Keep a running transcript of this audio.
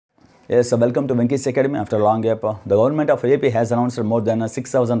Yes, welcome to Vacancies Academy. After a long gap, the government of AP has announced more than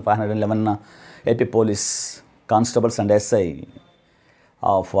 6,511 AP police constables and SI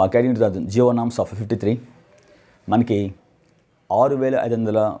of according to the GO norms of 53. మనకి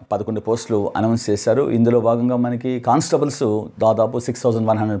 6,511 పోస్టులు announce చేశారు. ఇందులో భాగంగా మనకి constables దాదాపు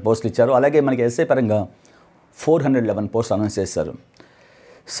 6,100 పోస్టులు ఇచ్చారు. అలాగే మనకి ఎస్ఐ పరంగా 411 పోస్టులు అనౌన్స్ చేశారు.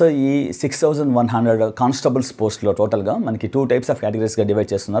 సో ఈ 6,100 కానిస్టేబుల్స్ పోస్టులో టోటల్గా మనకి 2 టైప్స్ ఆఫ్ కేటగిరీస్గా డివైడ్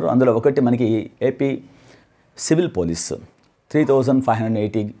చేస్తున్నారు. అందులో ఒకటి మనకి ఏపీ సివిల్ పోలీస్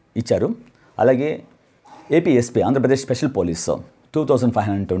 3,580 ఇచ్చారు. అలాగే AP SP Andhra Pradesh special police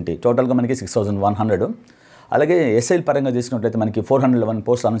 2,520, టోటల్గా మనకి 6,100. అలాగే ఎస్ఐల పరంగా తీసుకున్నట్లయితే మనకి 411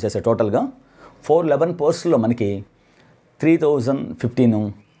 పోస్టులు అనౌన్స్ చేశారు. టోటల్గా 411 పోస్టుల్లో మనకి 3,015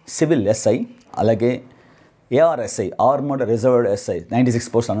 సివిల్ ఎస్ఐ, అలాగే ఏఆర్ఎస్ఐ ఆర్మర్డ్ రిజర్వ్డ్ ఎస్ఐ 96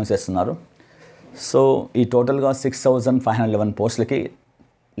 పోస్టులు అనౌన్స్ చేస్తున్నారు. సో ఈ టోటల్గా 6,511 పోస్టులకి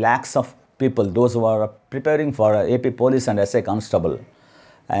lakhs of people those who are preparing for AP police and SI constable.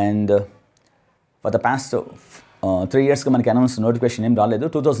 And for the past 3 ఇయర్స్కి మనకి అనౌన్స్ నోటిఫికేషన్ ఏం రాలేదు.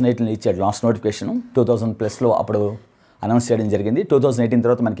 2018లో ఇచ్చాడు లాస్ట్ నోటిఫికేషన్. 2000+ అప్పుడు అనౌన్స్ చేయడం జరిగింది. 2018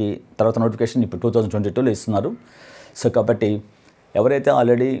 తర్వాత నోటిఫికేషన్ ఇప్పుడు 2022లో ఇస్తున్నారు. సో కాబట్టి ఎవరైతే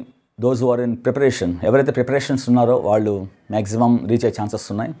already those who are in preparation, ఎవరైతే ప్రిపరేషన్స్ ఉన్నారో వాళ్ళు మ్యాక్సిమం రీచ్ అయ్యే ఛాన్సెస్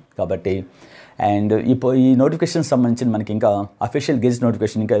ఉన్నాయి. కాబట్టి అండ్ ఈ నోటిఫికేషన్ సంబంధించి మనకి ఇంకా అఫీషియల్ గెజిట్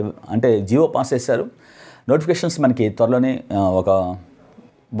నోటిఫికేషన్ ఇంకా అంటే జియో పాస్ చేశారు. నోటిఫికేషన్స్ మనకి త్వరలోనే ఒక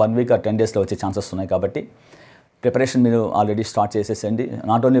 1 వీక్ ఆర్ 10 డేస్లో వచ్చే ఛాన్సెస్ ఉన్నాయి. కాబట్టి ప్రిపరేషన్ మీరు already start చేసేసండి.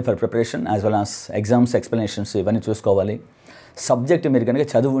 Not only for preparation as well as exams, explanations ఇవన్నీ చూసుకోవాలి. సబ్జెక్ట్ మీరు కనుక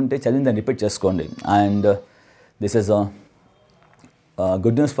చదివింది దాన్ని రిపీట్ చేసుకోండి. And this is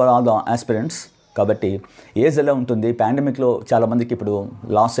good news for all the aspirants. కాబట్టి ఏజ్ ఎలా ఉంటుంది, పాండమిక్లో చాలామందికి ఇప్పుడు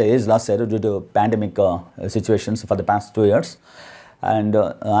ఏజ్ లాస్ అయ్యారు due to pandemic situations for the past 2 years. And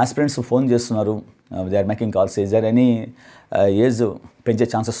aspirants phone చేస్తున్నారు, they are making calls. Is there any age పెంచే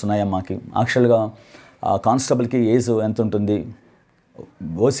chances ఉన్నాయా మాకు? యాక్చువల్గా కానిస్టేబుల్కి ఏజ్ ఎంత ఉంటుంది,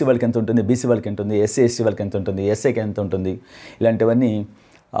 ఓసీ వాళ్ళకి ఎంత ఉంటుంది, బీసీ వాళ్ళకి ఎంత ఉంటుంది, ఎస్సీ ఎస్టీ వాళ్ళకి ఎంత ఉంటుంది, ఎస్ఐకి ఎంత ఉంటుంది, ఇలాంటివన్నీ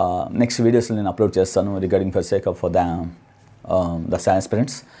నెక్స్ట్ వీడియోస్లో నేను అప్లోడ్ చేస్తాను regarding for sake for the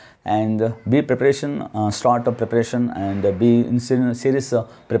aspirants. And be preparation, start of preparation and be in serious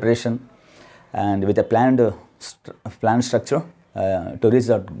preparation and with a planned structure to reach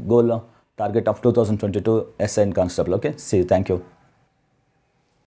that goal target of 2022 SI and Constable. Okay, see you, thank you.